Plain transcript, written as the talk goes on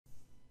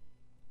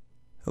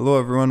Hello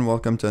everyone,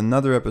 welcome to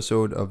another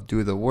episode of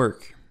Do the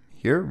Work.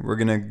 Here we're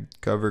going to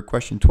cover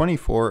question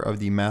 24 of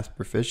the math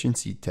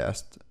proficiency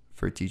test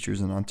for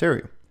teachers in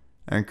Ontario.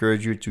 I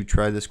encourage you to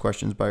try these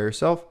questions by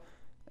yourself,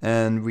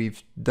 and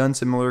we've done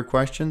similar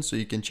questions, so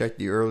you can check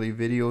the early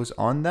videos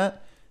on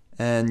that,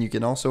 and you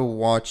can also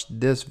watch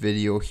this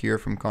video here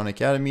from Khan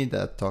Academy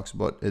that talks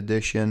about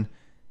addition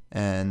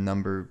and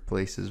number,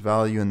 places,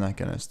 value, and that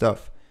kind of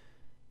stuff.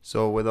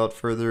 So without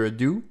further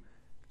ado,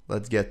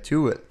 let's get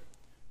to it.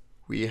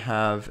 We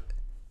have,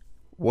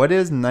 what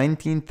is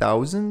 19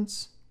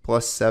 thousands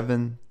plus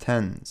 7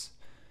 tens?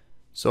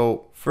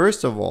 So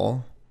first of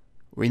all,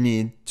 we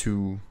need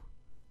to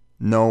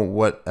know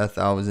what a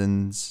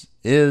thousands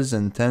is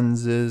and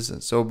tens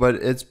is. So, but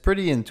it's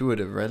pretty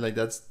intuitive, right? Like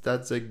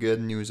that's a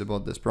good news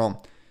about this problem.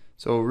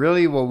 So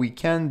really what we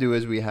can do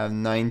is we have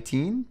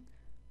 19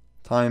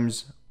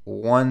 times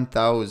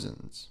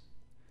 1000s.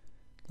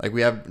 Like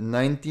we have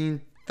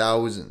 19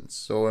 thousands.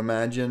 So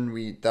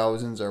imagine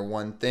thousands are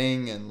one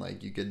thing, and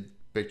like you could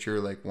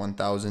picture like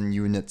 1000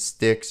 unit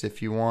sticks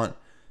if you want,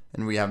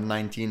 and we have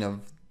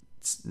 19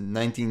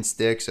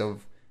 sticks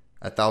of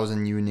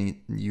 1000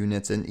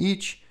 units in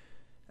each,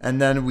 and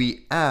then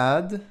we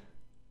add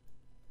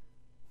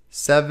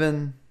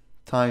 7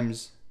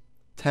 times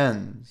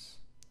tens,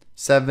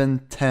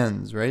 7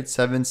 tens, right?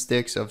 7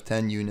 sticks of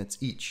 10 units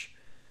each.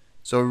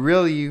 So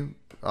really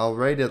I'll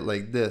write it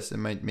like this, it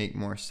might make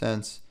more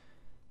sense.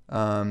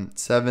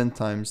 7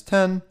 times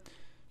 10.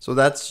 So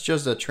that's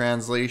just a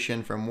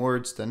translation from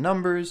words to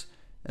numbers.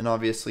 And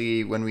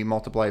obviously when we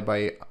multiply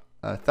by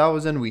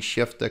 1000, we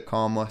shift the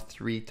comma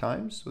 3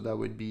 times. So that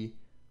would be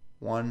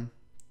 1,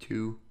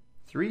 2,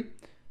 3.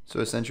 So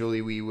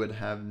essentially we would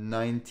have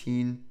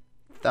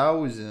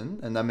 19,000,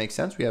 and that makes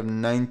sense. We have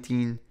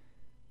 19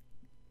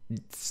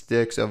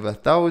 sticks of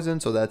 1000,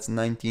 so that's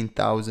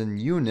 19,000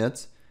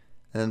 units.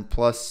 And then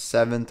plus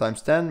 7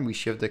 times 10, we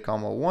shift the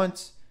comma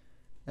once,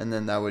 and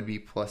then that would be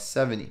plus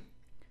 70.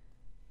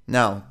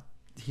 Now,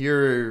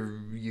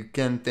 here you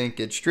can think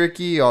it's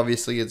tricky.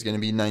 Obviously, it's going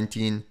to be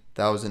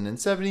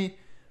 19,070,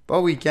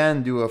 but we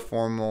can do a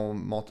formal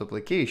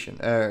multiplication,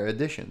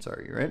 addition,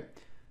 right?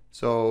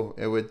 So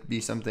it would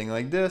be something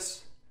like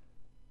this.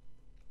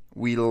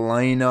 We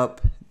line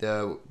up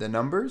the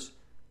numbers.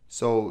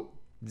 So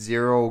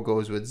 0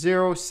 goes with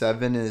 0.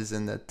 7 is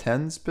in the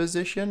tens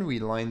position. We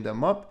line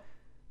them up.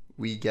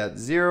 We get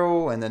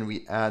 0, and then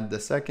we add the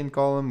second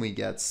column. We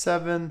get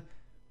 7.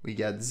 We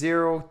get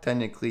 0.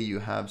 Technically, you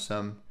have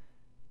some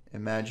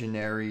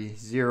imaginary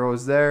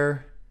zeros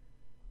there,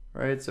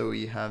 right? So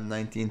we have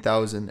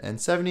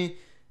 19,070,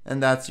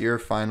 and that's your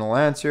final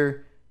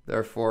answer.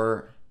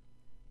 Therefore,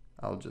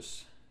 I'll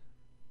just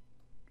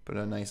put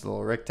a nice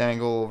little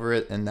rectangle over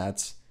it, and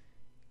that's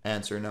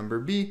answer number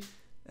B.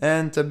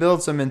 And to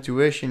build some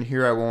intuition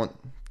here, I won't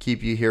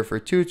keep you here for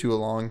too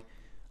long.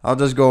 I'll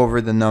just go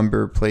over the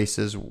number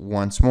places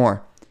once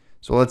more.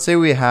 So let's say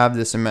we have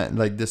this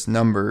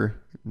number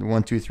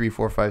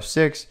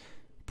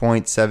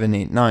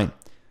 12345.6.789.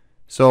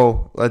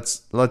 So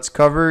let's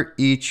cover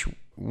each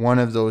one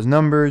of those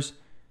numbers,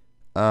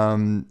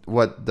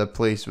 what the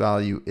place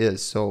value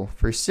is. So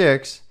for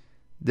 6,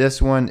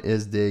 this one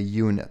is the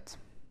unit.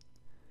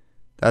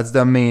 That's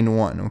the main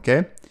one,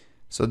 okay?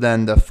 So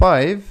then the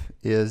 5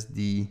 is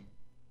the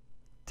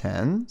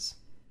tens.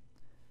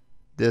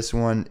 This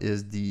one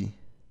is the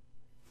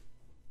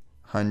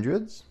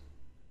hundreds,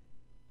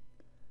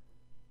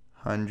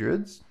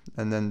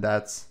 and then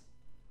that's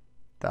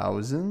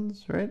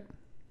thousands, right?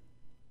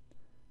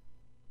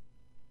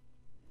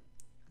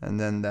 And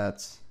then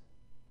that's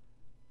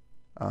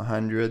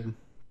 100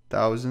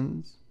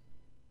 thousands.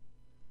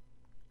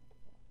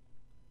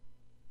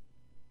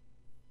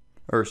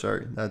 Or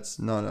sorry, that's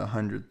not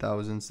 100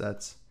 thousands,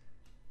 that's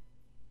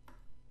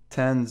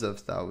tens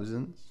of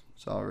thousands.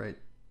 So I'll write,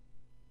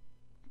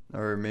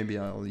 or maybe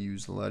I'll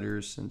use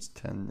letters since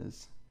 10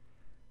 is,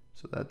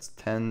 so that's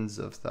tens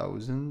of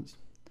thousands.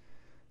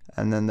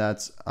 And then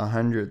that's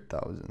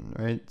 100,000,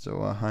 right? So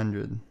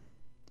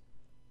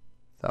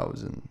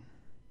 100,000.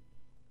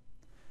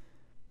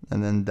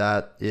 And then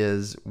that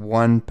is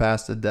 1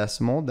 past the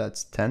decimal,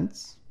 that's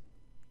tenths.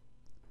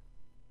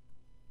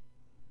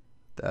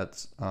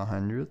 That's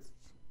 100th.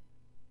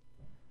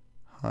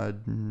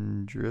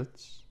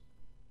 Hundredths.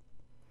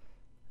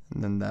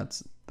 And then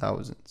that's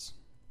thousands.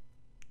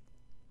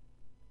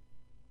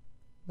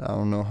 I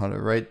don't know how to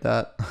write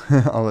that.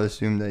 I'll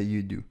assume that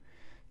you do.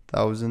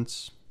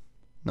 Thousands.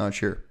 Not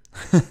sure.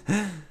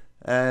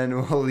 And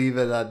we'll leave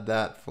it at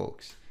that,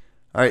 folks.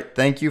 Alright,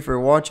 thank you for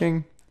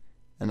watching,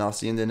 and I'll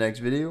see you in the next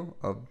video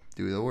of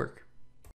Do the Work.